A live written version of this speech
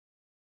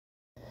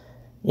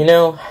You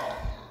know,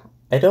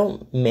 I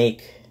don't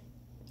make...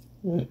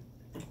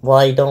 Well,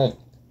 I don't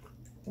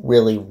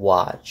really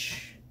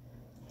watch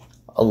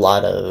a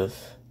lot of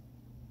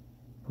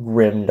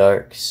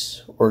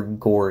grimdarks or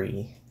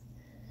gory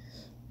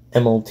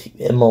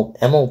MLT?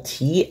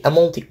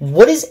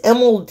 What is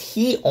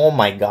MLT? Oh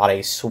my god,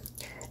 I swear.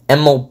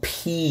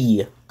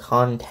 MLP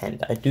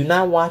content. I do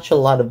not watch a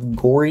lot of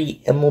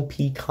gory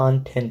MLP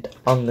content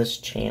on this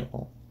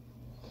channel.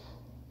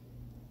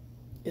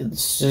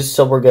 It's just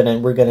so we're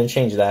gonna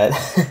change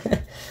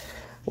that.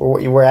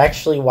 we're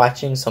actually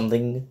watching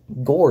something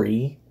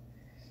gory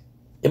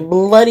and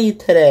bloody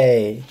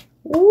today.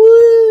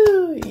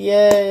 Woo!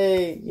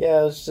 Yay!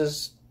 Yeah, let's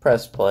just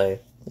press play.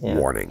 Yeah.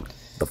 Warning.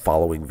 The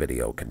following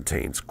video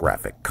contains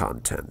graphic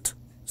content,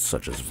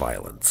 such as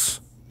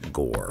violence,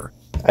 gore...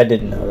 I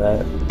didn't know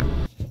that.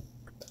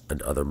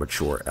 ...and other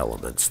mature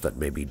elements that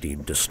may be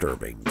deemed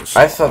disturbing to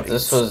I thought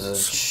this was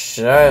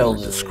a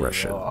child's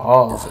discretion video.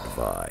 Oh. is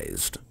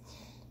advised.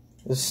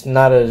 It's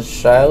not a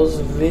child's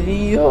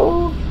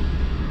video?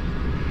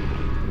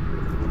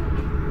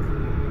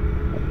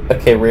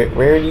 Okay,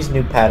 Rarity's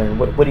new pattern.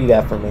 What do you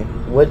got for me?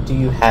 What do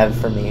you have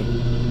for me?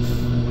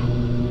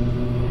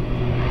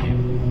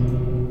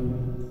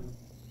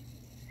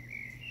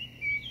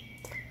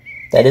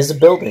 That is a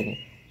building.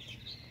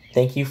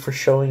 Thank you for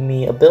showing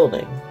me a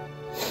building.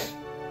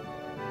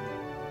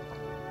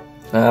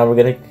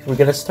 We're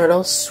gonna start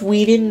all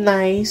sweet and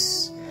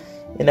nice,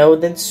 you know.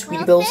 Then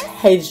Sweetie Belle's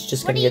head's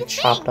just gonna get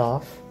chopped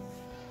off.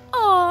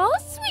 Oh,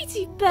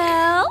 Sweetie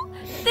Belle,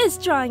 this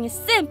drawing is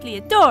simply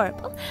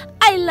adorable.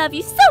 I love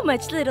you so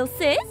much, little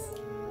sis.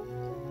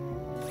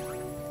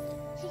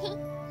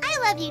 I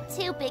love you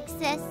too, big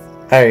sis.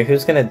 Alright,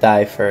 who's gonna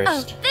die first?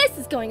 Oh, this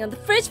is going on the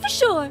fridge for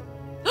sure.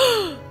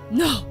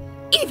 No,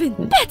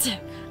 even better.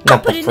 Not I'll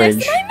put the it fridge.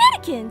 next to my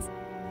mannequins.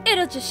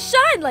 It'll just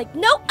shine like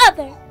no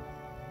other.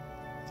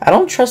 I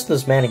don't trust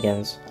those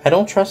mannequins. I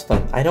don't trust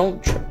them. I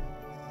don't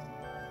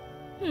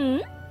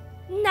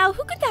Now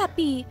who could that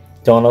be?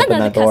 Don't open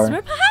Another that door.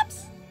 customer,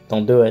 perhaps?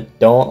 Don't do it.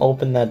 Don't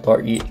open that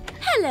door.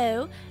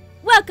 Hello.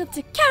 Welcome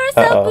to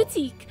Carousel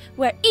Boutique,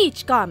 where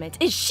each garment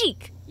is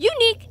chic,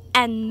 unique,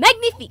 and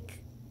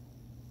magnifique.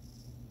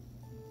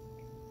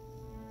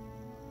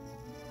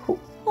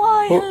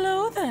 Why,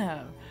 hello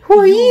there. Who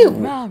are you?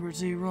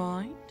 Rarity,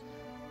 right?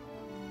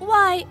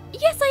 Why,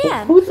 yes I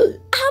am. Who the...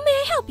 How may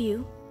I help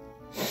you?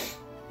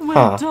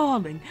 Well,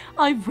 darling,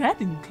 I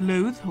read in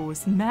Clothes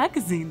Horse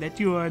magazine that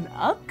you are an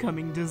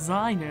upcoming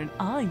designer, and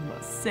I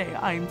must say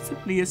I am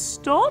simply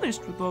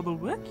astonished with all the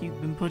work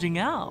you've been putting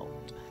out.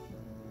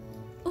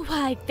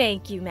 Why,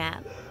 thank you,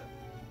 ma'am.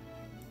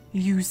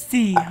 You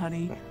see,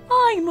 honey,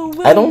 I'm a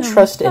well-known I don't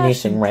trust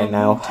anything right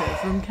now.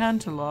 from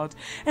Canterlot,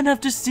 and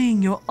after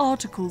seeing your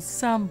article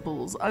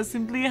samples, I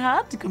simply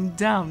had to come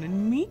down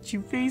and meet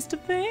you face to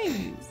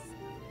face.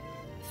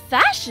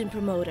 Fashion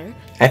promoter?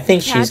 I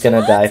think she's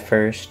gonna die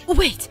first.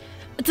 Wait,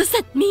 does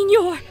that mean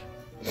you're...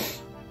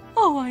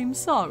 Oh, I'm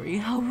sorry,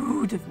 how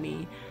rude of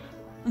me.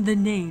 The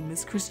name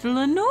is Crystal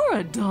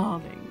Lenora,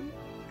 darling.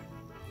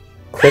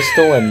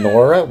 Crystal and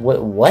Nora?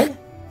 What?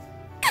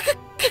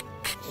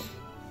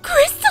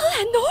 Crystal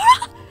and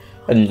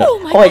Nora? No. Oh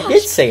my I gosh,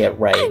 did say it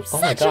right. I'm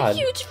Oh my such god. a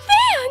huge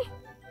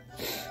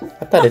fan!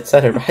 I thought it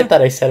said it. I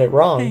thought I said it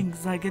wrong.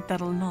 Thanks, I get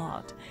that a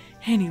lot.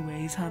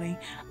 Anyways, honey,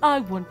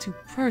 I want to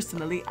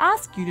personally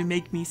ask you to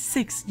make me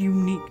 6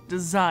 unique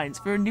designs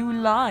for a new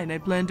line I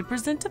plan to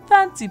present to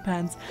Fancy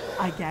Pants.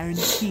 I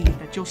guarantee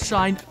that you'll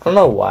shine. I don't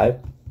know why.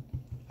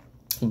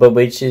 But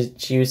wait,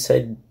 she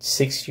said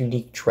 6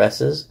 unique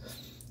dresses.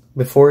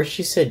 Before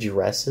she said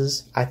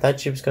dresses, I thought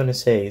she was going to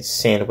say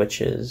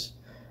sandwiches.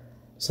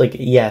 It's like,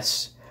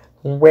 yes,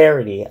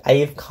 Rarity, I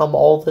have come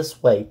all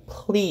this way.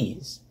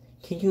 Please,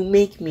 can you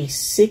make me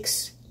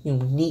 6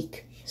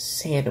 unique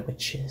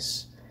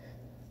sandwiches?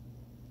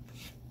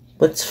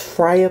 Let's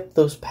fry up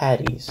those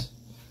patties.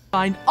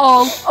 Shine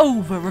all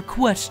over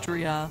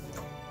Equestria.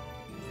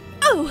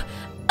 Oh,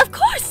 of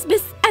course,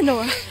 Miss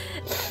Anora.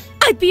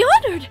 I'd be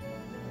honored.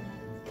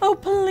 Oh,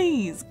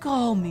 please,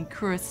 call me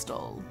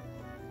Crystal.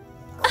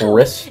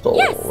 Crystal.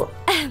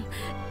 Yes,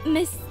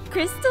 Miss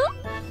Crystal?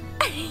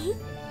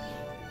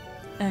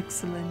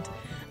 Excellent.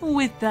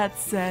 With that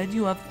said,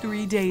 you have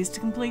 3 days to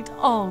complete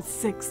all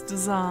 6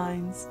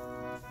 designs.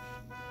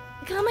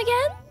 Come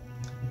again?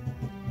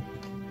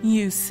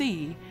 You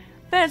see,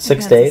 Fancy 6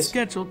 Pants days? is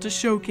scheduled to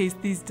showcase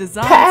these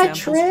design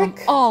Patrick! samples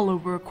from all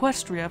over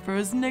Equestria for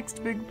his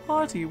next big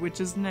party,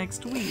 which is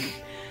next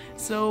week.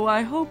 So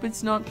I hope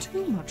it's not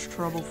too much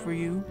trouble for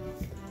you.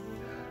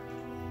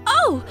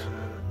 Oh,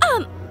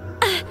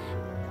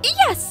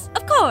 yes,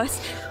 of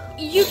course.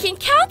 You can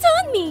count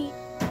on me.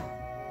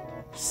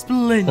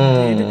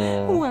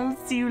 Splendid. Well,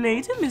 see you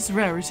later, Miss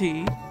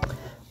Rarity.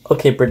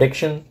 Okay,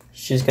 prediction.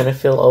 She's gonna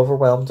feel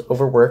overwhelmed,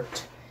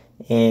 overworked,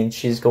 and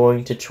she's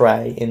going to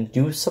try and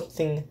do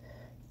something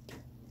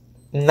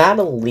not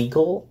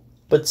illegal,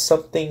 but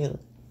something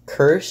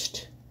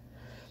cursed.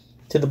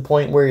 to the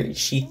point where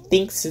she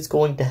thinks it's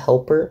going to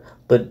help her,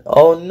 but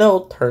oh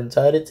no, turns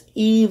out it's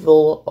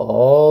evil.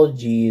 Oh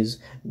jeez,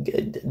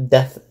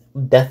 death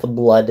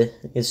blood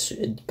is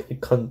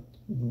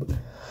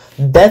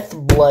death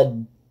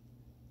blood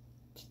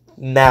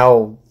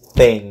now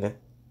thing.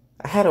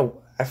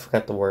 I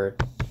forgot the word.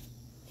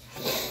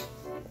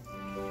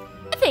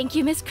 Thank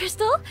you, Miss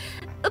Crystal.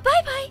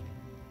 Bye-bye.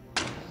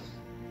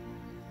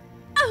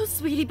 Oh,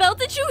 Sweetie Belle,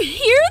 did you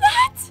hear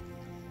that?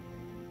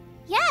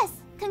 Yes,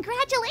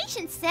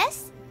 congratulations,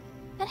 sis.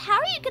 But how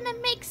are you gonna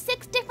make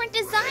 6 different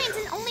designs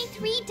in only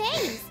 3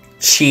 days?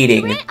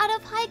 Cheating. You ran out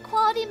of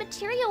high-quality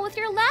material with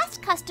your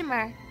last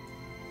customer.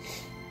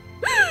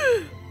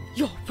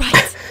 You're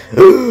right.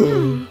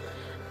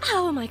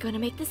 How am I gonna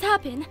make this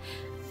happen?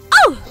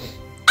 Oh,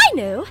 I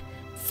know.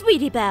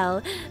 Sweetie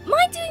Belle,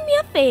 mind doing me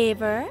a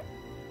favor?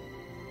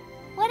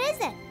 What is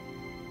it?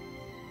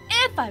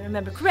 If I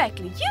remember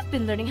correctly, you've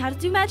been learning how to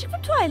do magic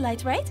from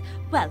Twilight, right?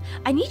 Well,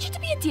 I need you to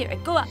be a dear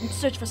and go out and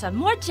search for some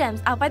more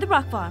gems out by the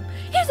rock farm.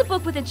 Here's a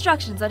book with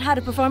instructions on how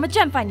to perform a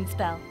gem-finding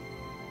spell.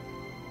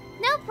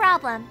 No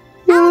problem.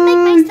 I'll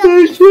make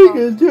myself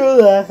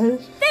useful.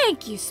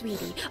 Thank you,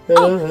 sweetie.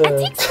 Oh, and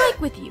take Spike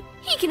with you.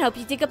 He can help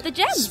you dig up the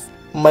gems.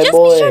 My Just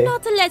boy. be sure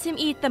not to let him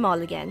eat them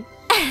all again.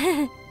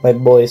 My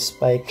boy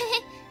Spike.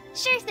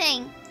 Sure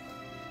thing.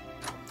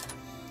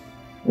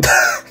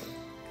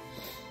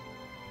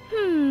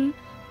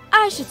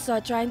 I should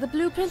start trying the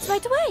blueprints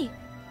right away.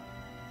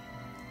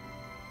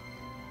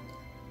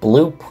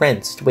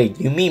 Blueprints? Wait,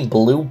 you mean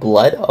blue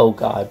blood? Oh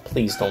god,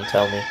 please don't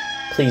tell me.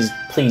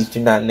 Please do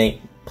not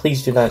make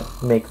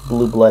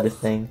blue blood a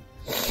thing.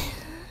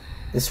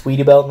 Did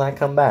Sweetie Belle not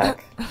come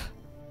back?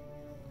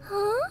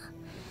 Huh?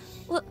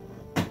 What?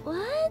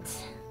 What?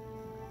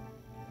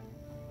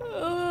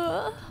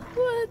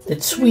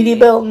 Did Sweetie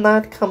Belle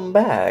not come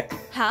back?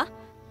 Huh?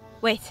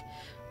 Wait.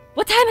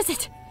 What time is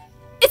it?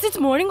 Is it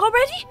morning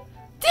already?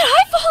 Did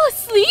I fall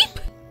asleep?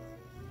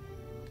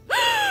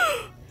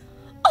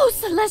 Oh,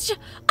 Celestia,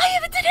 I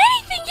haven't done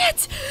anything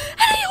yet!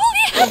 And I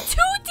only have 2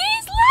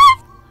 days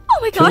left! Oh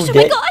my gosh, oh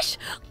my gosh!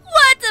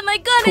 What am I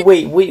gonna...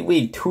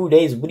 Wait, 2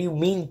 days? What do you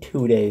mean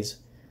 2 days?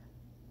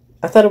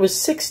 I thought it was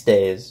 6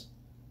 days.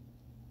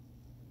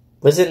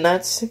 Was it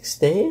not 6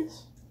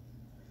 days?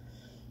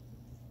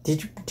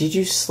 Did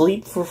you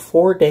sleep for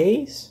 4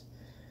 days?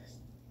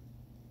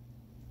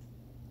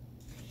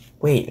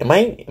 Wait, am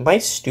I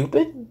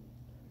stupid?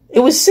 It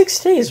was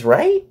 6 days,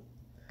 right?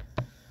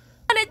 What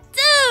am I gonna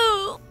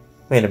do?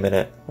 Wait a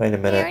minute.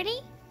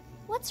 Rarity?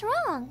 What's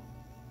wrong?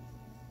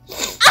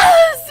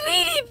 Oh,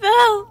 Sweetie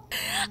Belle!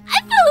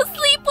 I fell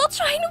asleep while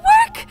trying to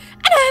work,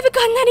 and I haven't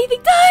gotten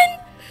anything done!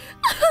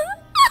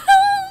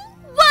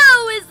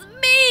 Woe is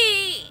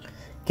me!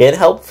 Get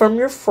help from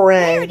your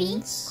Rarity,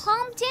 friends.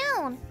 calm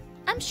down.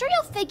 I'm sure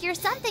you'll figure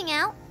something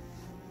out.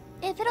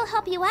 If it'll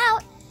help you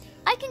out,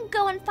 I can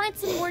go and find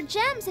some more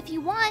gems if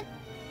you want.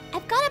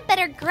 I've got a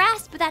better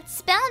grasp of that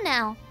spell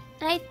now,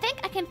 and I think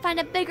I can find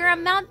a bigger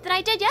amount than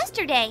I did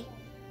yesterday.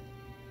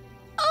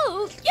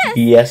 Oh, yes!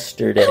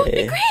 Yesterday. That would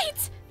be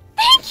great!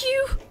 Thank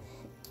you!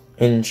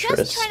 Interesting.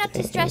 Just try not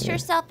to stress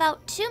yourself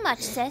out too much,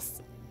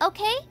 sis.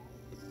 Okay?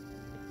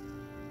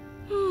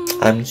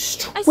 I'm I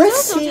stressing.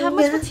 still don't have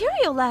much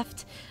material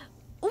left.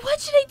 What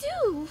should I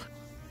do?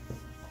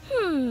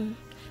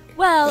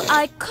 Well,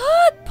 I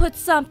could put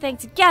something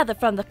together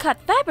from the cut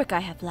fabric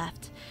I have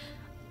left.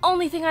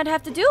 Only thing I'd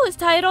have to do is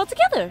tie it all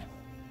together.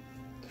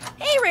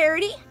 Hey,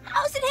 Rarity,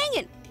 how's it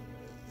hanging?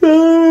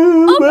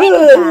 Oh,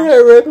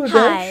 Raritys.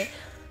 Hi.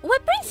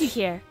 What brings you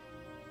here?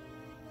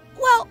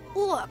 Well,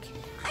 look,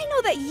 I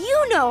know that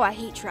you know I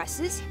hate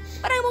dresses,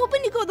 but I'm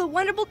hoping to go to the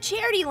wonderful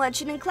charity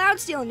luncheon in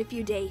Cloudsdale in a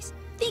few days.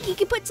 Think you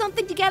can put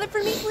something together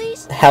for me,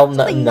 please? Hell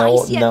no, Something no,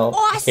 nice yet no.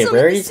 awesome Okay,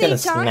 Rarity's at gonna the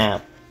same time.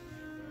 snap.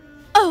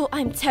 Oh,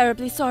 I'm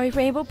terribly sorry,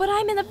 Rainbow, but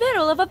I'm in the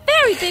middle of a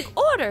very big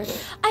order.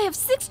 I have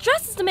 6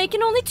 dresses to make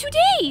in only 2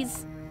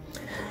 days.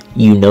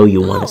 You know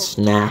you want to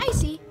snap. I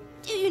see.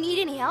 Do you need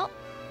any help?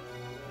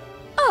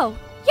 Oh,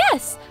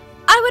 yes.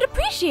 I would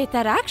appreciate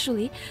that,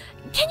 actually.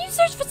 Can you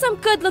search for some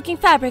good-looking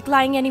fabric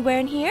lying anywhere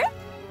in here?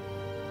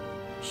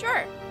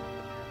 Sure.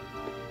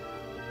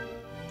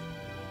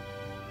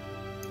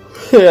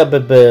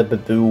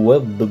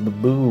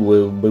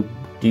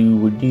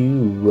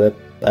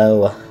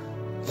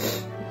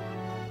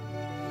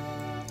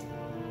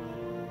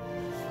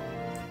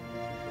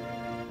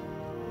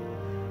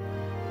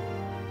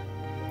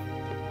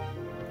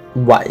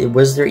 Why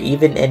was there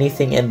even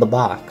anything in the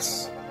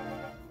box?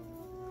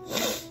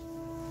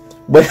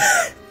 What?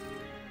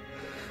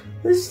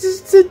 It's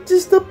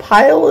just a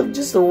pile of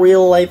just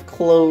real life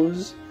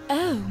clothes.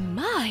 Oh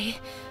my.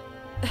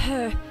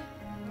 Her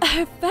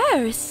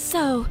fur is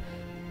so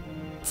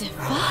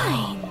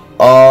divine.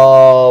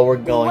 Oh, we're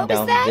going What was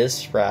down that?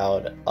 this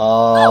route.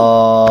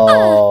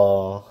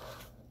 Oh.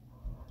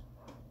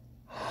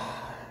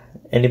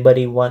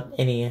 Anybody want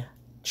any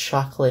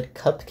chocolate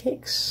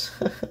cupcakes?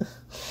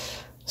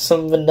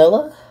 Some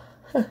vanilla?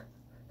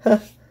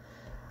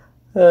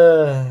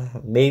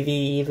 Maybe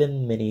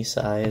even mini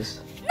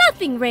size.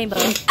 Nothing,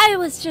 Rainbow. I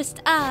was just,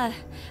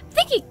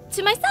 thinking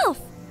to myself.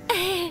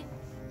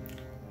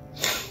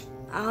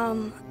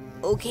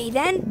 Okay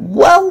then.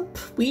 Well,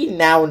 we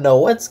now know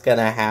what's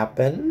gonna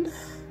happen.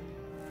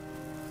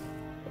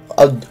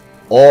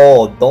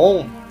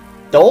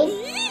 Don't.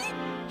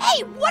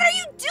 Hey, what are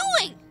you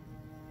doing?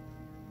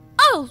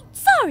 Oh,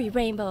 sorry,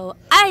 Rainbow.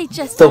 I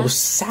just... Those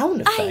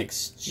sound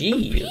effects,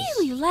 jeez.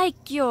 really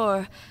like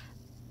your...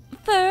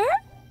 fur?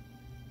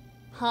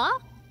 Huh?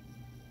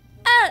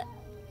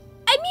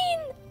 I mean...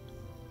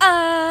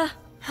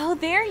 Oh,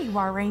 there you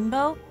are,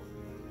 Rainbow.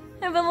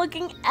 I've been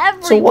looking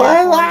everywhere for you.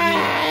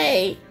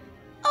 Twilight!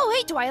 Oh,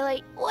 hey,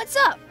 Twilight. What's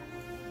up?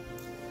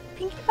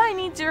 Pinkie Pie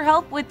needs your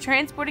help with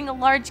transporting a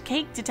large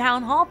cake to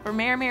Town Hall for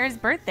Mary's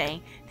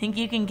birthday. Think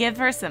you can give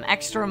her some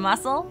extra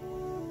muscle?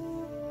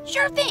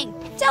 Sure thing.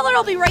 Tell her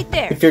I'll be right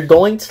there. If you're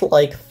going to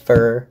like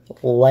fur,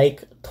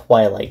 like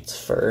Twilight's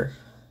fur.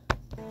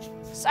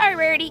 Sorry,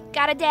 Rarity.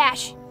 Gotta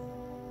dash.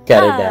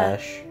 Gotta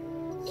dash.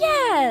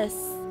 yes,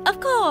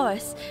 of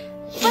course.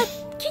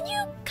 But can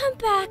you come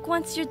back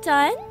once you're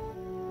done?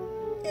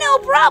 No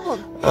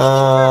problem.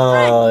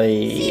 Oh,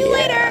 See you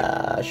later.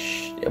 yeah.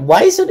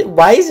 Why is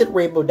it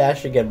Rainbow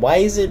Dash again? Why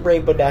is it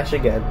Rainbow Dash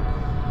again?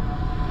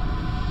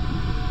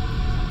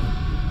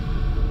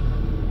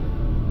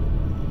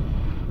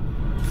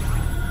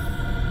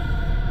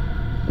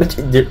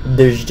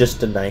 There's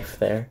just a knife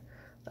there.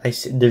 I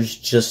see. There's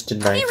just a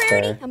knife Hey,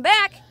 Rarity. there. I'm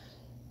back.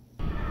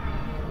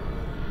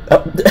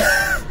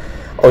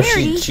 Oh,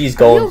 Rarity, she's are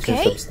going you through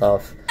okay? some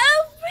stuff.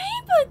 Oh,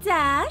 Rainbow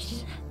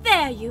Dash!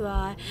 There you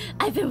are.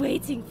 I've been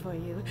waiting for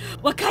you.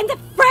 What kind of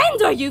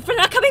friend are you for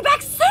not coming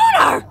back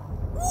sooner?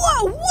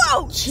 Whoa,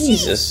 whoa!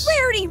 Jesus. Jeez,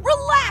 Rarity,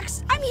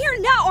 relax. I'm here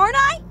now, aren't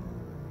I?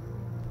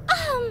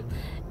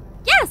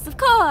 Yes, of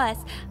course.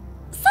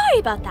 Sorry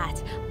about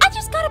that. I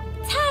just got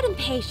a tad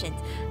impatient.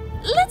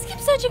 Let's keep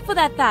searching for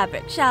that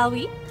fabric, shall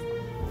we?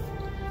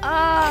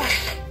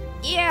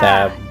 Yeah,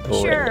 Fabric.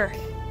 sure.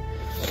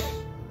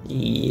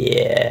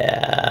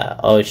 Yeah.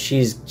 Oh,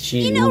 she's.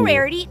 You know,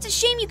 Rarity, it's a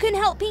shame you couldn't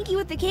help Pinkie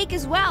with the cake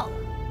as well.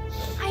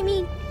 I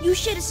mean, you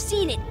should have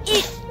seen it.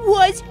 It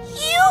was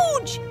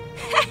huge!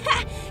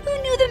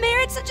 Who knew the mayor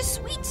had such a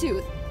sweet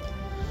tooth?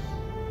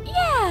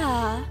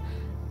 Yeah,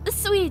 a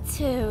sweet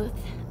tooth.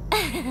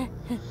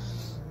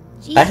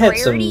 Jeez, I had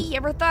Rarity, some you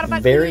ever thought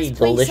about very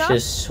cleaning this place up? delicious Or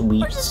is this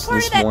sweets part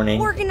this of that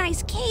morning.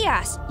 organized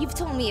chaos you've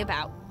told me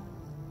about?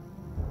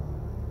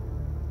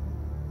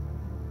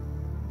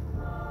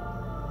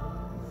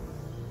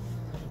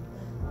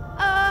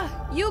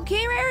 You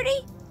okay,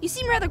 Rarity? You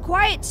seem rather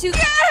quiet too.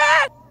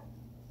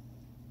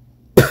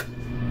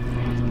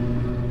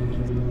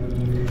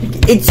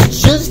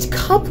 It's just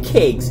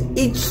cupcakes.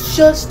 It's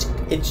just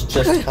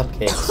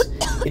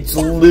cupcakes. It's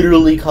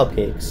literally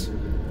cupcakes.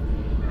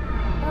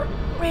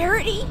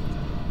 Rarity?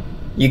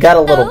 You got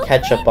a little Oh,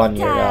 ketchup on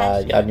your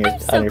Dash. I'm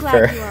so on your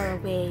glad fur. you are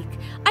awake.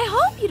 I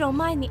hope you don't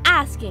mind me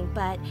asking,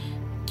 but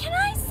can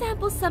I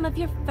sample some of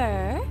your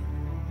fur?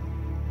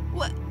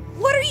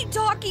 What are you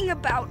talking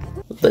about?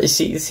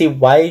 See,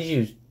 why did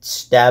you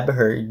stab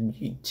her?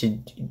 You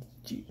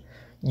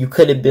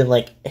could have been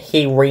like,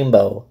 "Hey,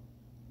 Rainbow,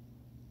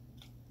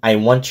 I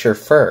want your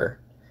fur."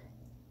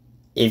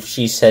 If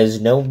she says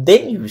no,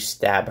 then you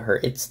stab her.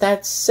 It's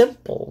that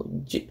simple.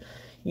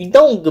 You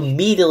don't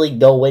immediately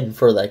go in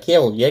for the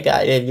kill. You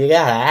gotta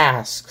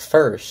ask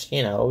first.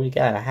 You know, you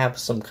gotta have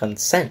some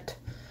consent.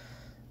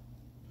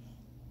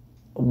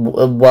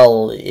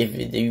 Well, if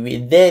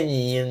then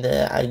you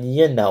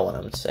know what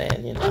I'm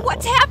saying. You know.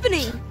 What's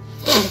happening?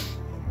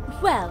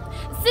 Well,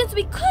 since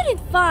we couldn't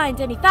find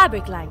any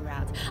fabric lying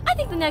around, I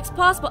think the next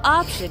possible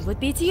option would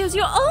be to use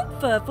your own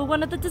fur for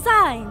one of the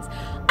designs.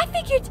 I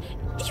figured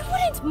you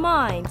wouldn't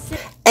mind.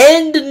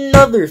 And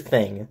another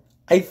thing,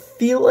 I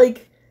feel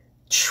like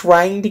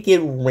trying to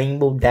get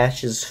Rainbow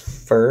Dash's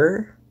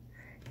fur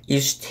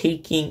is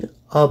taking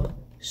up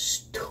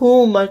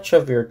too much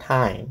of your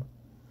time.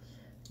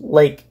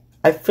 Like,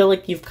 I feel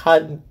like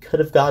could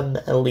have gotten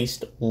at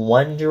least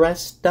one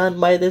dress done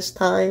by this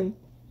time.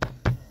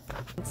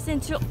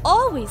 Since you're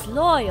always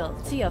loyal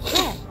to your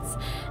friends.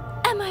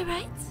 Am I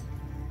right?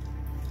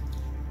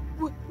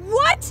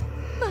 What?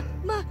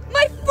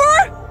 My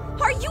fur?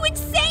 Are you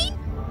insane?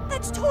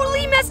 That's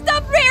totally messed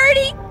up,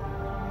 Rarity!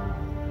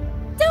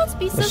 Don't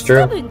be so That's true.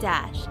 stubborn,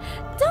 Dash.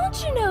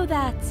 Don't you know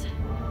that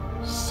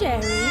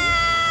sharing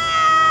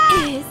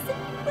is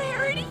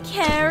Rarity,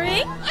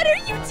 caring? what are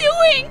you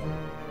doing?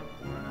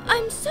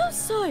 I'm so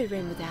sorry,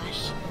 Rainbow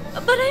Dash,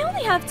 but I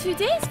only have 2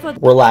 days for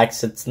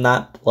Relax, it's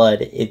not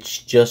blood, it's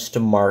just a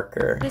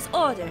marker. this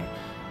order.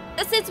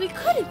 Since we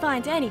couldn't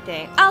find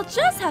anything, I'll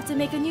just have to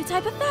make a new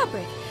type of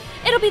fabric.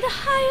 It'll be the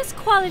highest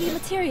quality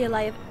material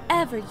I have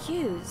ever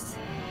used.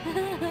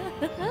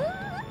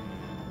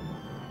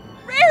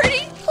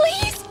 Rarity,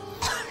 please!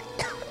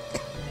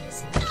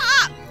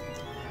 Stop!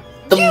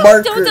 The You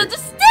marker! don't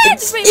understand,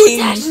 It's Rainbow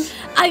Dash! aged.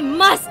 I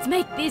must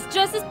make these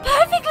dresses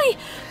perfectly!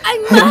 I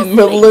must I'm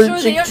make sure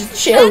allergic they are to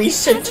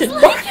cherry-scented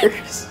just like it.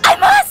 markers. I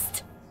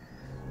must!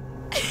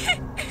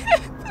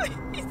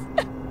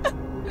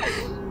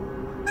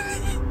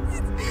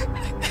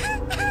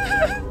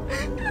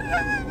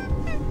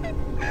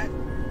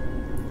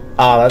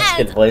 Oh, that's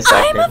good voice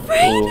acting. I'm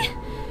afraid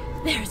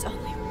Ooh. there's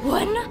only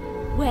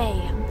one way.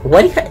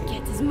 What do you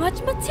Get as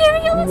much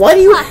material as Why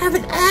do you possible. have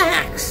an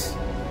axe?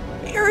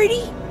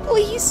 Rarity,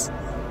 please.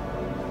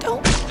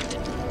 Don't.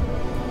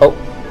 Oh,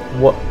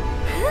 what?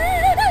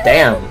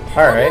 Damn.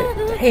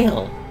 Alright.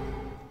 Damn.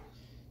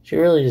 She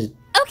really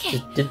Okay,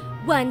 just did.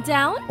 one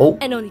down Oh.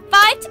 and only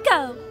 5 to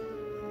go.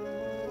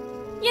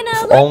 You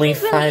know, Only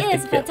light blue 5 really to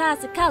is a go.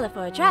 fantastic color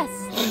for a dress.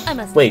 I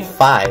must Wait, admit.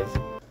 5.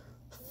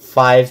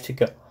 5 to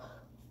go.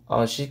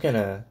 Oh, she's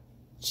gonna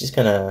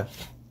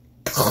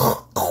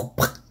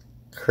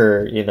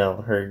her, you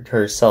know,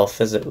 herself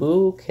is it?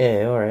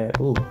 Okay, alright.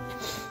 Ooh.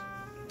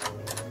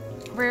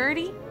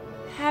 Rarity,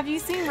 have you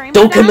seen Rainbow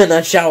Don't come Dash? in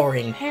that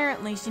showering.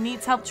 Apparently, she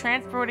needs help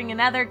transporting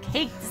another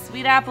cake to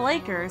Sweet Apple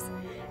Acres.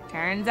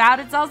 Turns out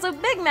it's also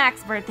Big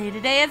Mac's birthday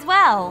today as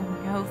well.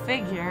 Go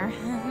figure.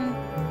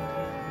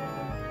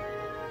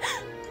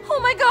 Oh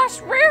my gosh,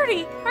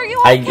 Rarity, are you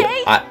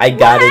okay? I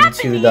got What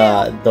into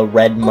happened to the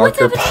red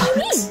marker What's happened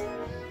to box. you?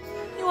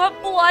 You have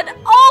blood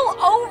all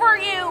over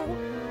you.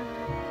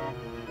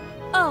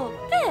 Oh,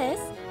 this?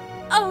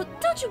 Oh,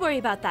 don't you worry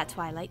about that,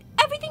 Twilight.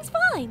 Everything's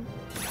fine.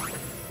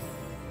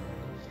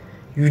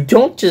 You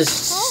don't just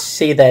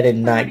say that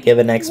and not Rarity, give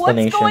an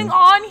explanation. What's going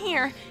on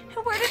here?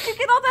 And where did you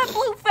get all that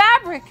blue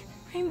fabric?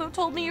 Rainbow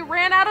told me you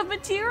ran out of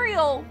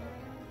material.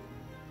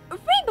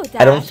 Rainbow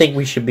Dash. I don't think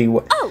we should be.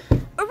 Oh,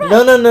 right.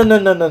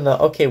 No.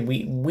 Okay,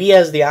 we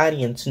as the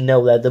audience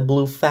know that the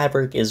blue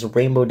fabric is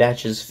Rainbow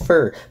Dash's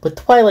fur, but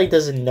Twilight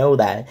doesn't know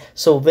that.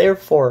 So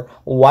therefore,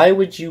 why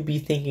would you be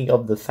thinking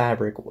of the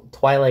fabric,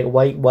 Twilight?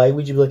 Why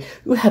would you be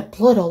like, you have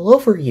blood all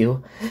over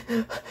you,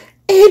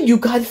 and you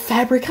got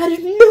fabric out of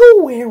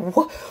nowhere?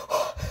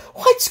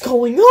 What's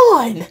going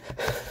on?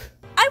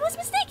 I was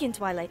mistaken,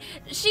 Twilight.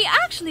 She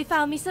actually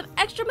found me some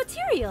extra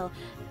material.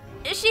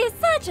 She is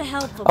such a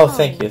helpful Oh,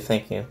 pony.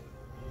 thank you.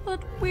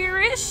 But where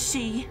is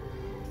she?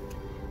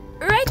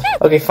 Right there,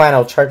 Okay, fine.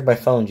 I'll charge my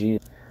phone.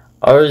 Jeez.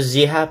 Or is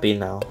he happy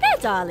now?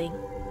 darling.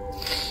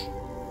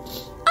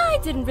 I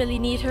didn't really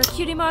need her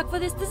cutie mark for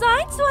this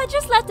design, so I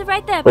just left it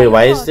right there. by Wait, your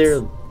why is corpse.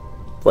 there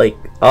like?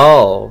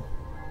 Oh,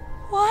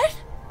 What?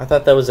 I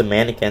thought that was a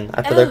mannequin.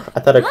 I Oh,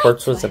 thought a right,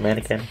 corpse was a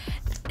Twilight. mannequin.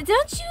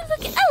 Don't you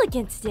look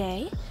elegant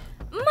today?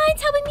 Mind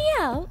helping me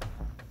out?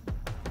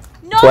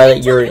 Not Twilight,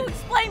 until you're- you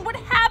explain what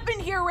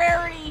happened here,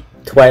 Rarity.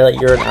 Twilight,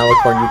 you're an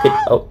alicorn. You could.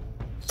 Oh,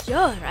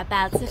 You're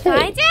about to Okay,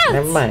 find out,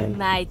 never mind.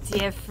 my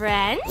dear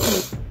friend.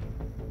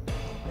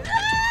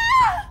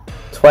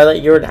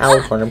 Twilight, you're an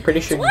alicorn. I'm pretty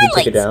sure you can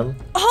take it down.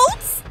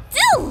 Hold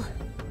still.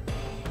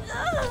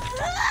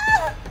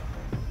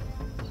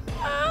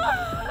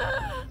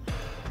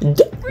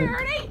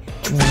 Rarity?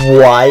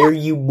 Why are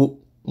you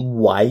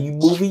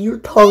moving your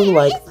tongue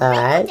like It's Rainbow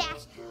that? Dash.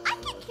 I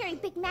can carry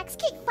Big Mac's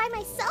cake by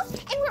myself,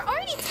 and we're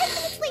already 10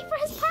 minutes late for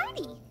his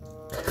party.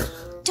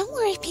 Don't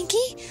worry, Pinky.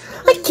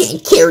 I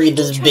can't carry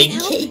this Try big and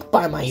help. cake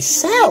by That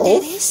myself.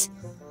 is.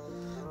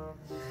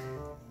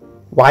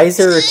 Why is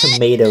there a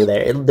tomato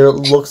there? There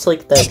looks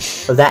like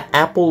that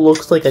apple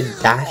looks like a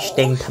gosh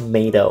dang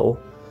tomato,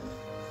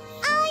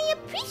 I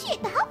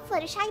appreciate the help,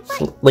 Fluttershy,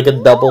 but like a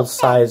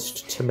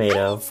double-sized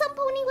tomato. some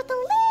pony with a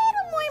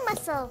little more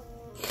muscle.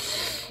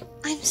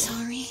 I'm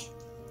sorry.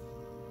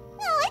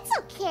 No, it's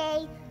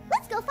okay.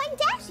 Let's go find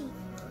Dashy.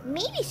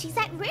 Maybe she's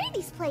at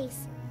Rarity's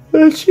place.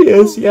 She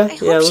is, yeah, I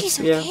hope yeah, she's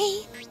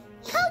okay.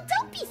 Oh,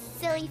 don't be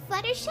silly,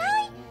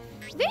 Fluttershy.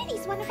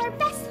 Rarity's one of our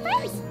best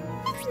friends.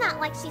 It's not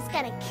like she's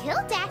gonna kill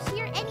Dashy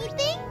or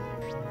anything.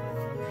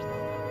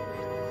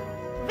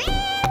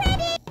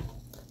 Rarity!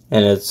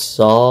 And it's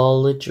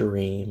all a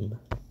dream.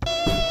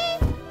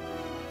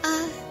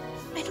 I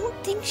don't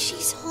think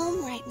she's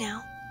home right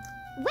now.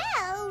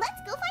 Well,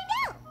 let's go find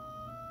out.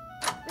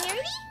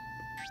 Rarity?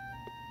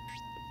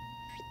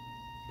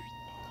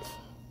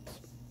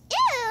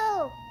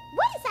 Ew!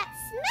 What is that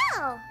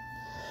smell?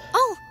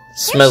 Oh,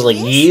 Smells like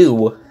she is.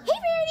 you. Hey,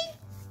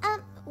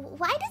 Rarity.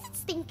 Why does it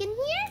stink in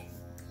here?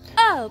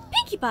 Oh,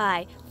 Pinkie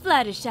Pie,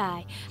 Fluttershy.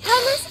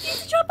 How nice of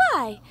you to drop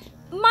by.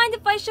 Mind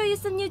if I show you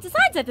some new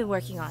designs I've been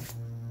working on?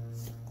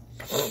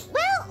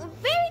 Well,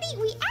 Rarity,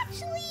 we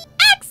actually...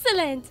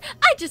 Excellent!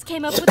 I just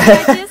came up with the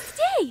ideas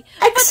today.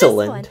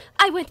 Excellent. For this one,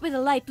 I went with a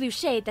light blue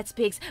shade that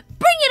speaks,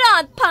 "Bring it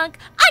on, punk!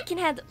 I can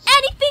handle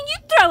anything you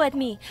throw at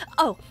me!"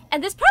 Oh,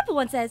 and this purple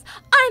one says,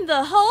 "I'm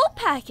the whole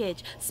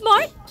package.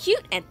 Smart,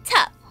 cute, and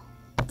tough."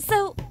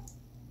 So,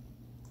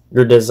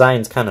 Your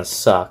designs kind of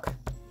suck.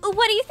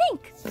 what do you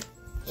think?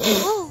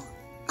 Oh,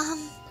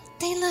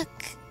 they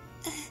look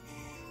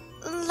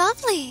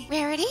lovely,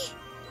 Rarity.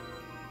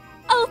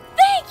 Oh,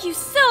 thank you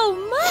so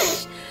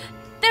much!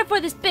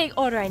 Therefore, this big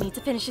order I need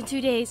to finish in 2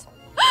 days.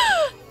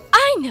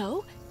 I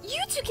know!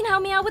 You two can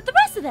help me out with the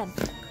rest of them.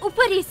 What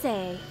do you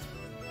say?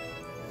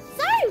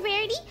 Sorry,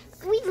 Rarity.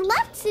 We'd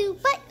love to,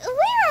 but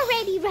we're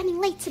already running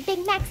late to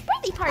Big Mac's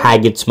birthday party. I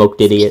get smoked,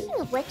 idiot.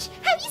 Speaking of which,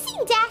 have you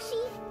seen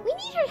Dashy? We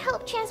need her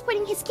help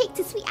transporting his cake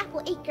to Sweet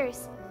Apple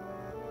Acres.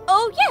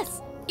 Oh,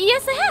 yes.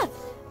 Yes, I have.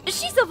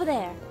 She's over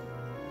there.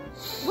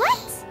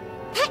 What?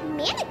 That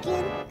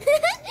mannequin?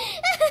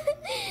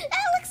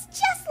 That looks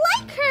just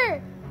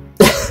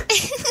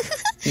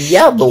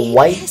Yeah, the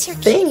white Yes, you're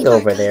thing cute,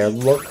 over aren't there you?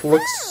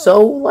 looks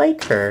so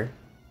like her.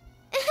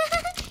 Hey,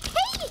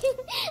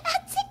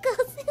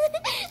 tickles.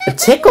 A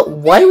tickle?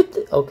 Why would?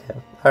 Okay.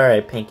 All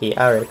right, Pinky.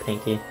 All right,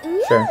 Pinky.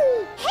 Sure.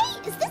 Hey,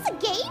 is this a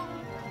game?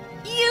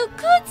 You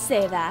could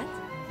say that.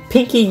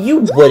 Pinky, you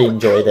would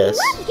enjoy this.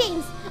 I love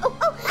games. Oh,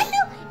 I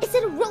know. Is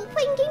it a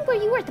role-playing game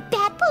where you are the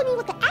bad pony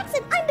with the axe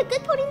and I'm the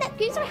good pony that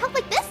gives her help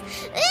like this?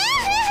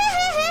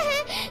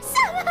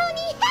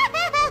 Somebody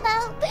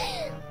help!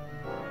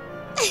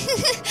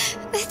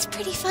 That's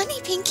pretty funny,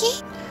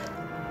 Pinky.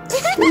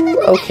 Ooh,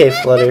 okay,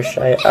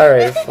 Fluttershy. All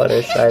right,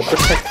 Fluttershy.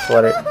 Protect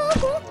Flutter.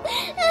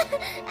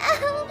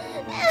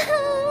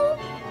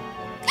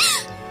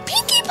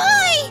 Pinkie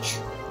Pie!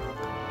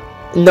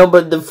 No,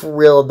 but for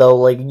real though,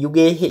 like you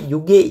get hit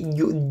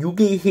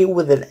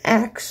with an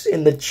axe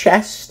in the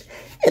chest,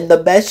 and the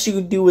best you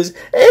can do is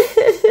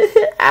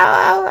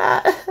ow,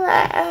 ow,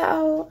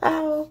 ow, ow,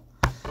 ow.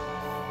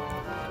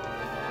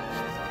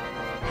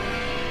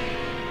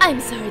 I'm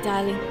sorry,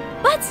 darling,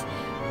 but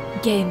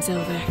game's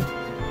over.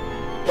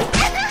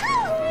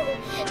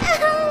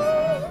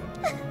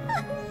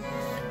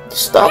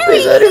 Stop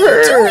it, that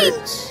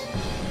hurts.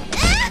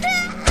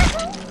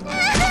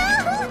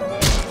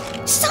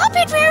 Stop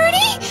it,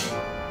 Rarity!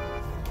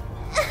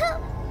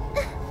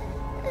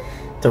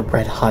 The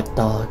red hot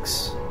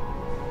dogs.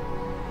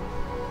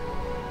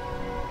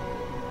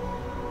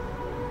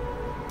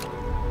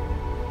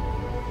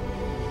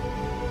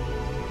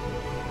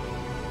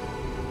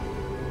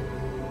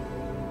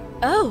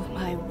 Oh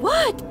my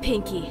word,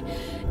 Pinky!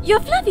 Your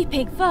fluffy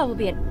pink fur will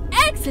be an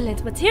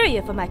excellent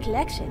material for my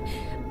collection.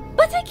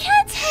 But I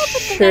can't help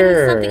but think I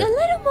need something a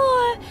little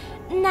more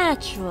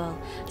natural.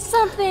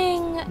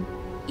 Something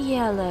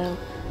yellow.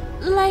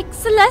 Like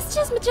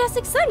Celestia's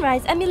majestic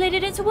sunrise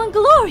emulated into one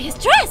glorious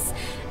dress!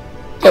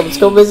 Yeah, let's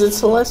go visit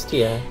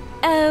Celestia.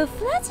 Oh,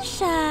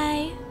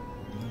 Fluttershy.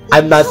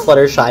 I'm not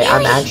Fluttershy.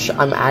 I'm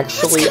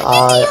actually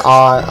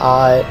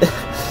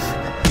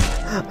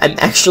I'm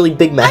actually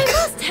Big Mac. I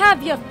must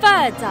have your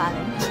fur,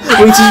 darling. Wait,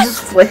 you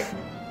just wait.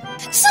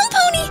 Sun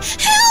Pony,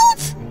 help!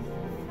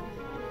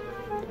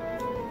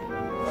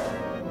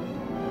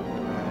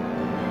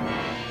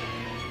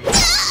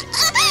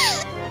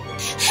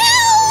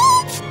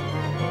 Help!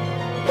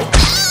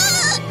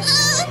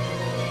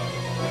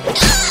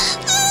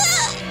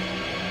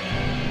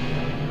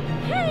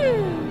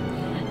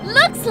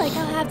 Looks like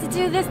I'll have to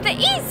do this the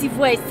easy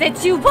way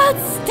since you won't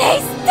stay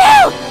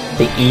still!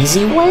 The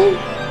easy way?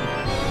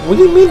 What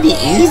do you mean the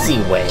easy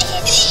way?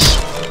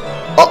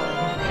 Oh.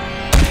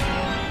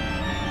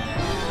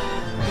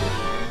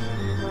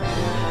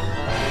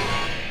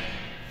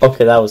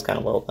 Okay, that was kind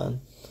of well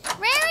done.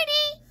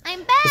 Rarity,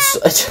 I'm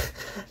back.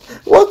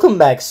 Welcome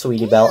back,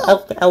 Sweetie Belle.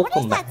 What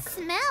Welcome is back. that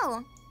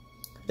smell?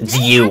 It's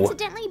Did I you.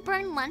 accidentally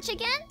burn lunch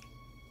again?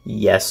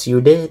 Yes,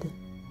 you did.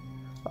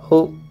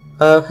 Oh,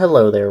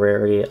 hello there,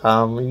 Rarity.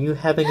 Are you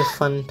having a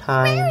fun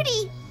time?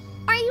 Rarity,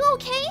 are you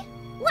okay?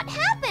 What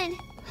happened?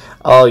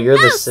 Oh, you're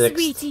the Oh, sixth.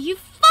 sweetie, you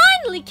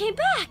finally came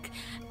back!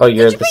 Oh,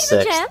 you're Did you the bring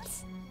the sixth.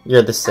 gems?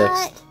 You're the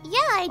sixth. Yeah,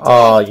 I did.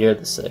 Oh, you're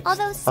the sixth.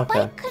 Although Spike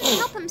Okay. couldn't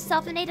help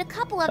himself and ate a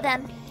couple of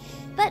them.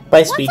 But Bye,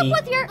 what's Speedy.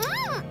 up with your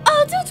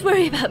Oh, don't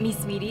worry about me,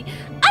 sweetie.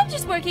 I'm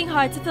just working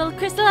hard to fill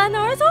Crystal and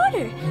Nora's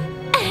order.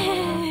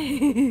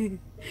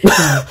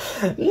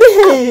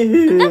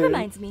 That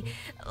reminds me.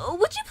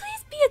 Would you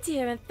please be a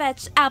dear and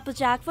fetch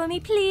Applejack for me,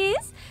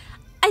 please?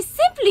 I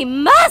simply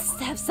must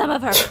have some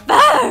of her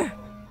fur!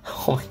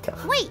 Oh my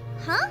god. Wait,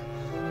 huh?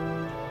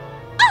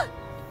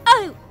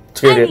 Oh,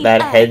 Twitter, I mean,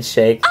 that head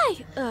shake.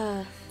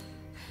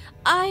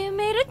 I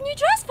made a new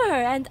dress for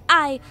her, and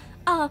I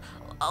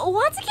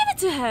want to give it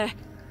to her.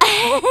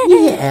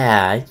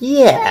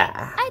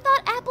 Yeah. I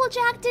thought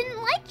Applejack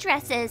didn't like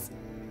dresses.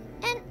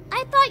 And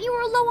I thought you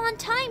were low on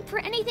time for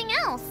anything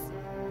else.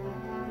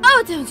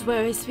 Oh, don't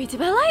worry, sweetie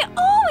Belle. I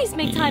always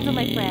make time for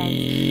my friends.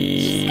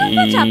 Just go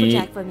fetch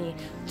Applejack for me.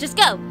 Just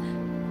go.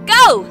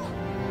 Go!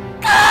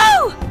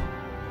 Go!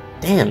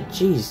 Damn,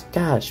 jeez,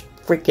 gosh,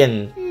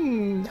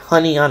 freaking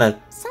honey on a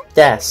Something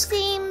desk.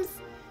 seems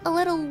a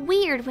little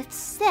weird with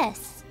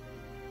Sis.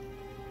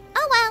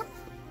 Oh well.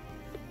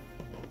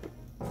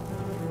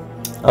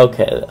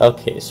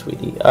 Okay,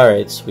 sweetie.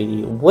 Alright,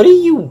 sweetie. What are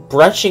you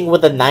brushing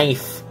with a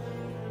knife?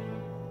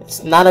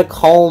 It's not a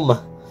comb.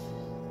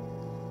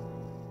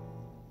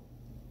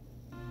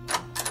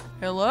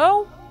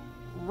 Hello?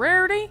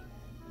 Rarity?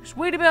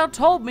 Sweetie Belle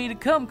told me to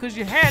come because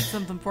you had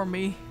something for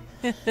me.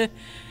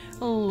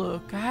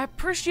 Look, I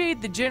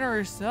appreciate the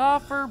generous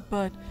offer,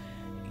 but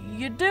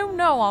you do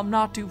know I'm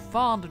not too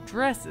fond of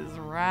dresses,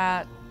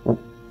 right?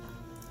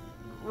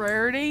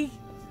 Rarity?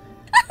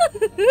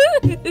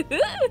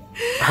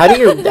 How do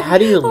you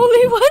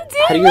Only one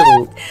day how do left.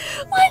 your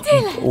One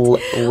day left.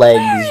 legs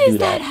Where do is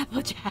that that?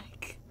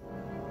 Applejack?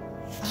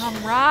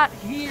 I'm right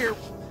here.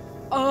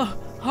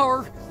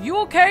 Are you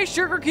okay,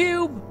 Sugar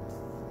Cube?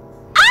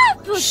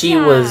 Applejack! She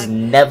was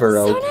never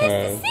So okay.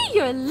 nice to see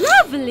your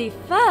lovely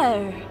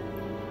fur.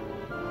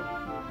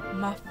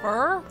 My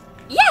fur?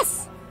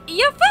 Yes,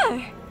 your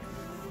fur.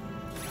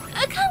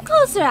 Come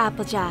closer,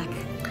 Applejack.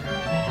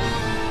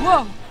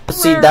 Whoa!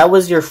 See, that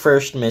was your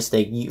first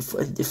mistake.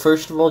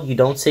 First of all, you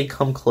don't say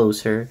 "come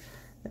closer."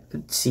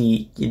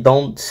 See, you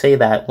don't say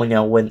that when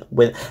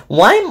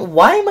why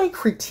am I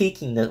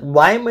critiquing this?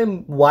 Why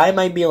am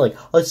I being like,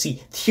 let's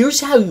see,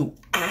 here's how you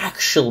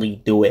actually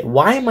do it.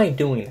 Why am I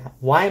doing that?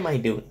 Why am I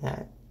doing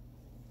that?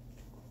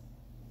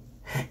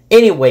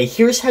 Anyway,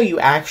 here's how you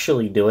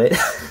actually do it.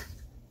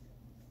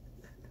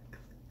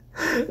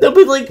 No,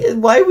 but like,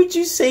 why would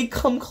you say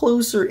 "come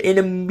closer" and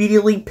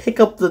immediately pick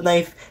up the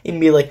knife and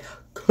be like,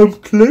 "Come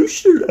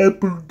closer,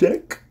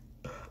 Applejack.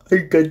 I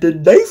got a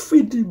knife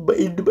I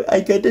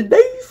got a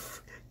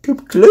knife. Come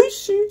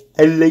closer.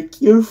 I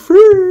like your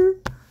fur."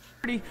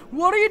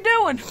 What are you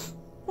doing?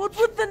 What's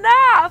with the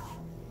knife?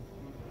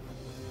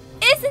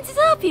 Isn't it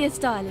obvious,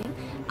 darling?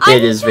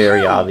 It is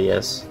very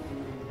obvious.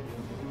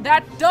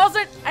 That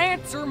doesn't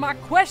answer my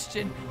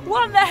question.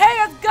 What in the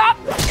hell's got...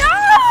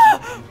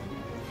 Ah!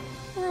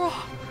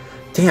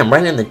 Damn,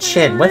 right in the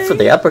chin. Went for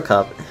the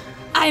uppercut.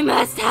 I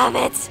must have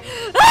it.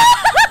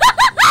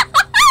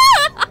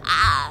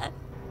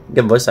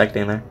 Good voice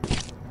acting there.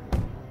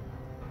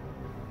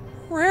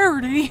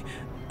 Rarity?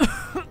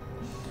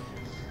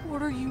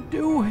 What are you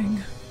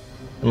doing?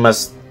 It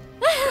must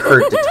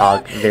hurt to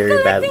talk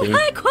very badly.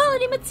 High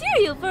quality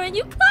material for a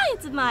new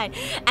client of mine,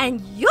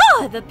 and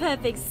you're the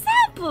perfect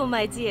sample,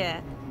 my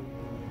dear.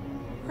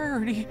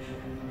 Rarity,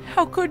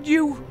 how could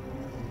you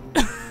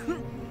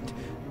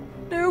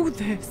do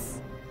this?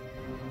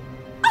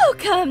 Oh,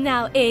 come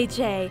now,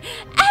 AJ.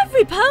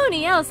 Every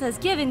pony else has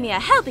given me a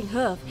helping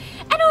hoof.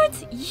 And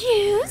aren't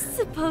you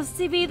supposed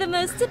to be the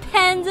most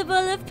dependable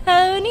of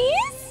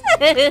ponies?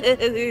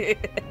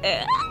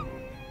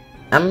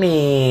 I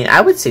mean,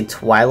 I would say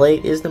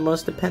Twilight is the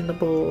most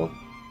dependable.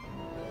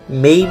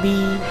 Maybe.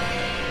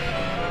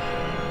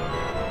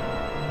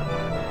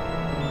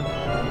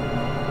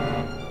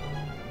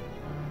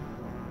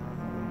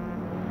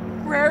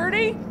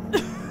 Rarity?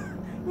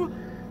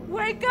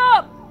 Wake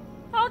up!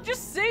 I'll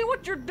just see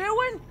what you're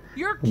doing.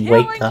 You're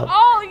killing Wake up.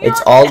 all your...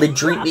 It's all a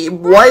dream. It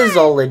was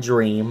all a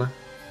dream.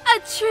 A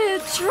true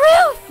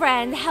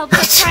friend helps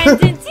a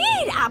friend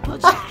indeed,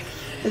 Applejack.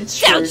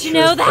 Don't you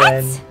know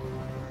that?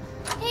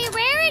 Hey,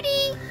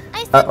 Rarity!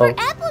 I sent Uh-oh. for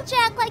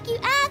Applejack like you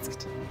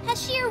asked.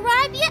 Has she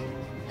arrived yet?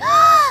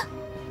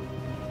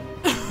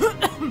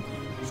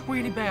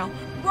 Sweetie Belle,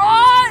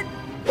 run!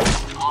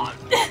 Oh,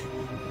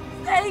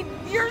 save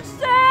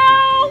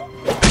yourself!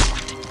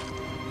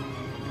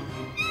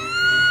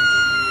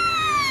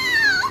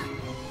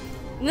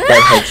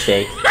 That head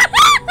shake.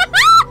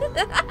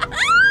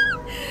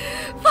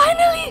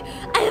 Finally,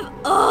 I have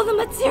all the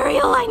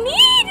material I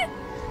need.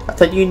 I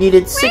thought you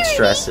needed 6 Rarity.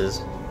 dresses.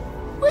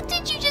 What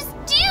did you just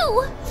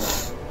do?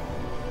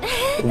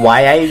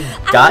 Why I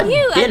got I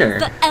knew dinner. I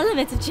was the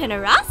element of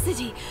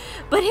generosity,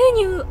 but who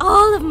knew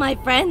all of my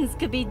friends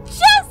could be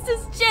just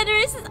as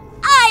generous as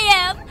I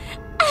am?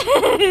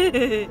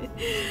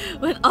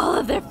 With all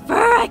of their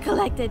fur I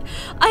collected,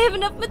 I have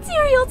enough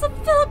material to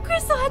fill up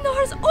Crystal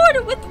Hanar's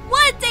order with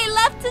 1 day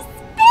left to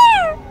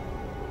spare.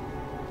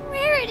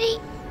 Rarity,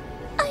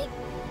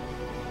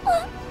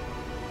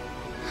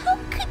 how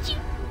could you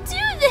do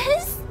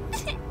this?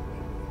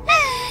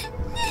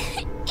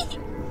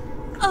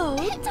 Oh,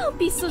 don't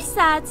be so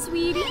sad,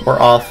 sweetie. We're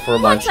off for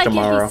lunch Once I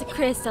tomorrow. give these to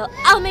Crystal,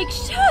 I'll make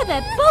sure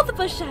that both of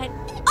us shine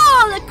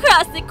all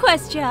across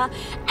Equestria.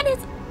 And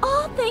it's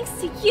all thanks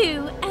to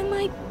you and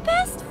my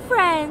best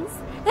friends.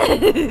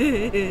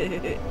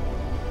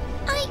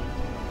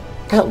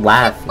 That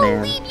laugh, I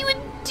man. believe you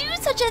would do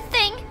such a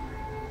thing.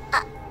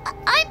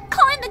 I'm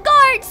calling the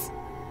guards.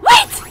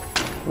 Wait!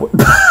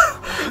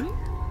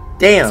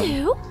 Damn.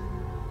 2,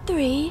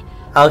 3.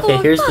 Okay,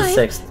 4, here's the 5.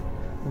 6th.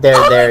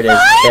 There it is.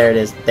 There it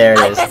is. There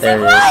it is.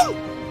 There it is.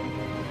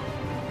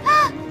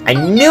 I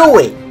knew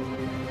it.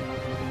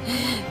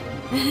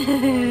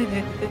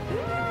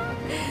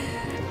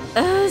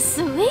 Oh,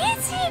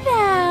 sweetie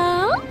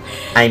Belle.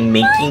 I'm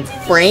making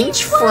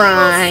French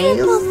fries.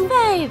 Simple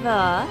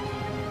favor.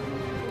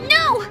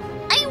 No,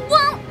 I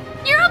won't.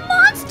 You're a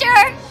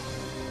monster.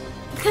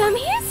 Come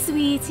here,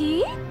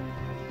 sweetie.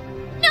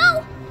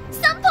 No,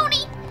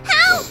 Sunpony,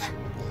 help!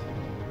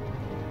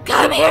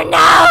 Come here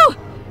now.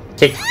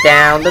 Kick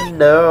down the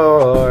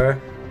door.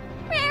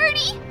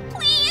 Rarity,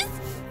 please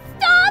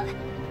stop!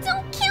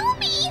 Don't kill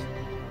me!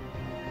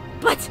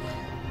 But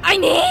I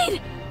need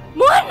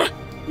 1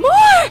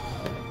 more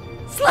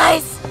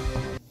slice.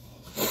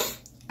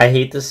 I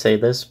hate to say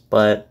this,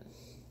 but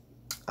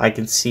I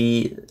can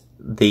see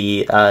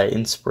the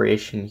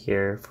inspiration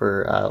here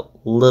for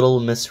Little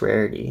Miss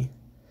Rarity.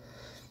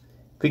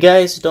 If you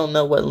guys don't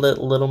know what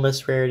Little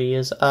Miss Rarity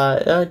is,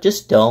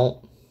 just don't.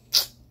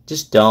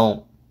 Just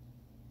don't.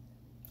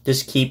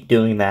 Just keep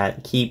doing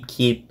that.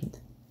 Keep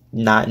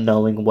not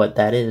knowing what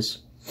that is.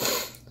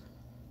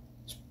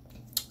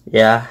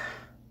 Yeah.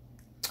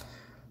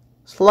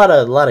 It's a lot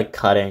of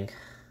cutting.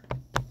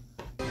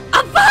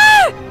 A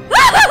fire!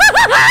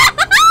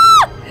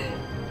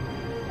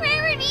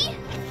 Rarity,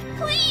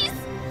 please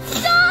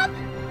stop!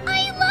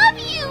 I love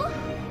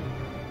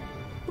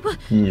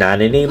you!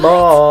 Not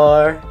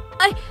anymore.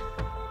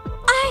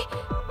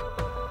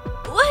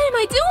 What am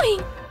I doing?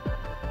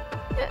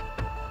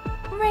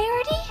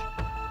 Rarity?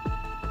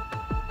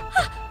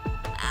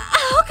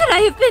 How could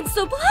I have been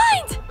so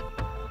blind?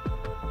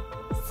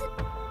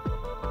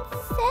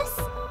 Sis?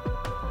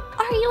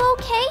 Are you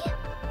okay?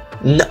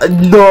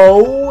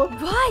 No.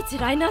 Why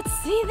did I not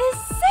see this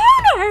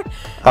sooner?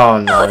 Oh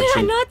no. How did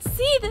I not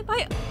see that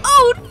my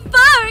own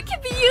fur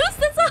can be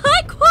used as a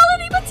high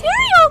quality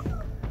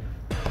material?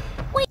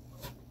 Wait.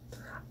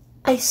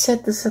 I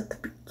said this at the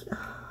beginning.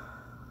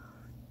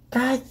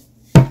 God.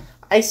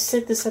 I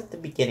said this at the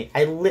beginning.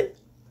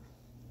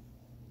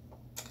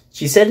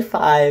 She said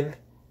 5.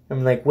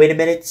 I'm like, wait a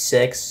minute,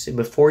 6. And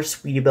before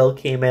Sweetie Belle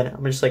came in,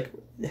 I'm just like,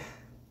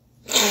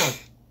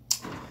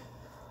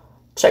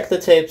 check the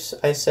tapes.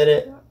 I said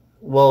it.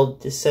 Well,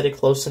 just said it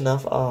close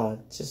enough.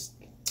 Just.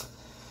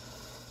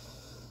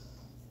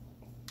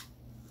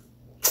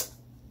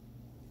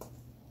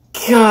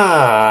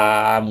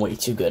 God, I'm way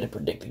too good at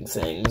predicting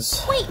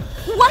things. Wait,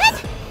 what?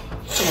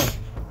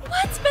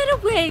 What's better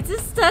way to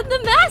stun the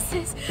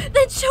masses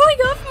than showing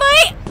off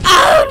my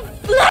own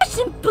flesh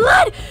and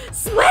blood,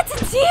 sweat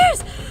and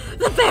tears,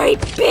 the very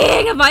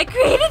being of my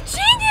creative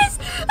genius?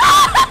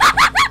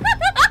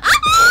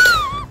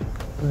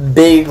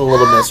 Big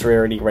Little Miss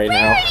Rarity right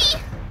now. Rarity!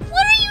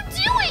 What are you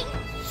doing?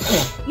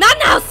 Not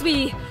now,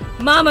 sweetie.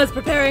 Mama's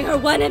preparing her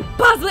one and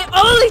possibly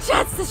only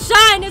chance to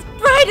shine as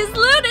bright as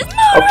Luna's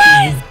moon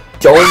Okay, rays. you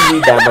don't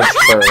need that much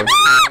fur.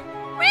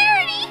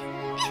 Rarity!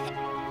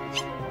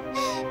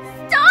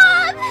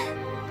 Stop!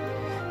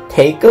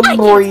 Take a I can't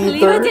believe I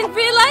breather. didn't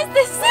realize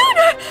this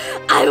sooner.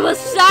 I will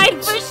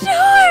shine for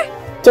sure.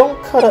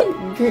 Don't cut up.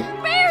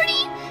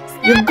 Rarity!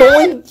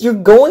 You're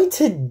going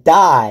to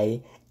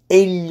die,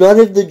 and none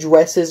of the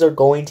dresses are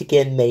going to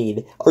get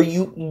made.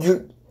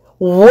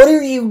 What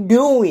are you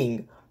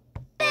doing?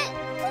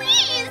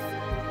 Please!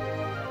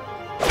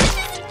 This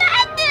is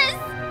madness!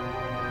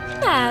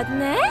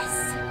 Madness?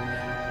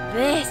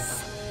 This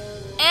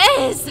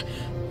is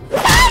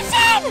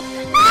fashion!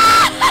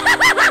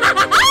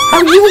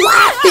 Are you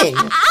laughing?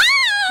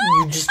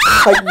 You just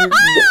cut your.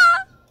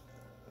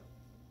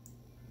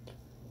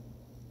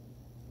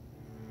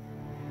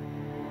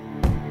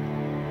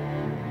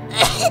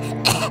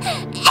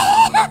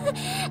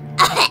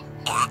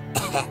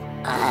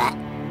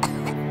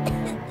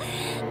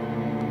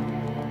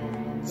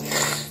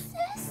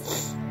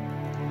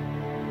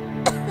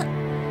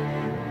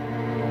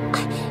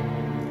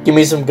 Give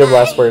me some good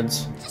last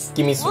words.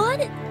 Give me some.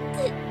 Wanted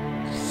to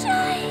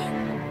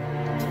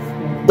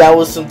shine. That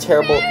was some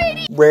terrible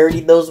Rarity.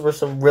 Those were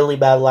some really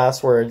bad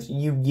last words.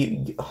 You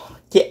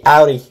get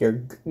out of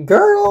here,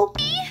 girl.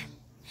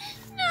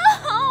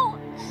 No!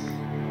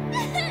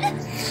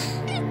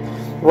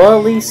 Well,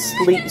 at least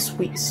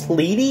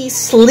Sleety.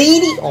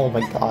 Oh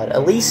my God!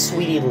 At least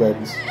Sweetie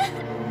lives.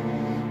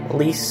 At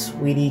least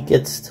Sweetie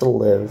gets to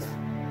live.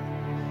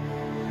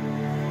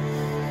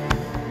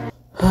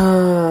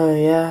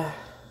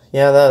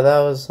 Yeah.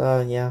 That was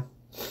yeah.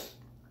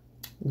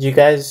 Do you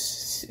guys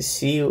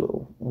see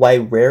why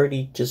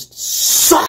Rarity just sucks?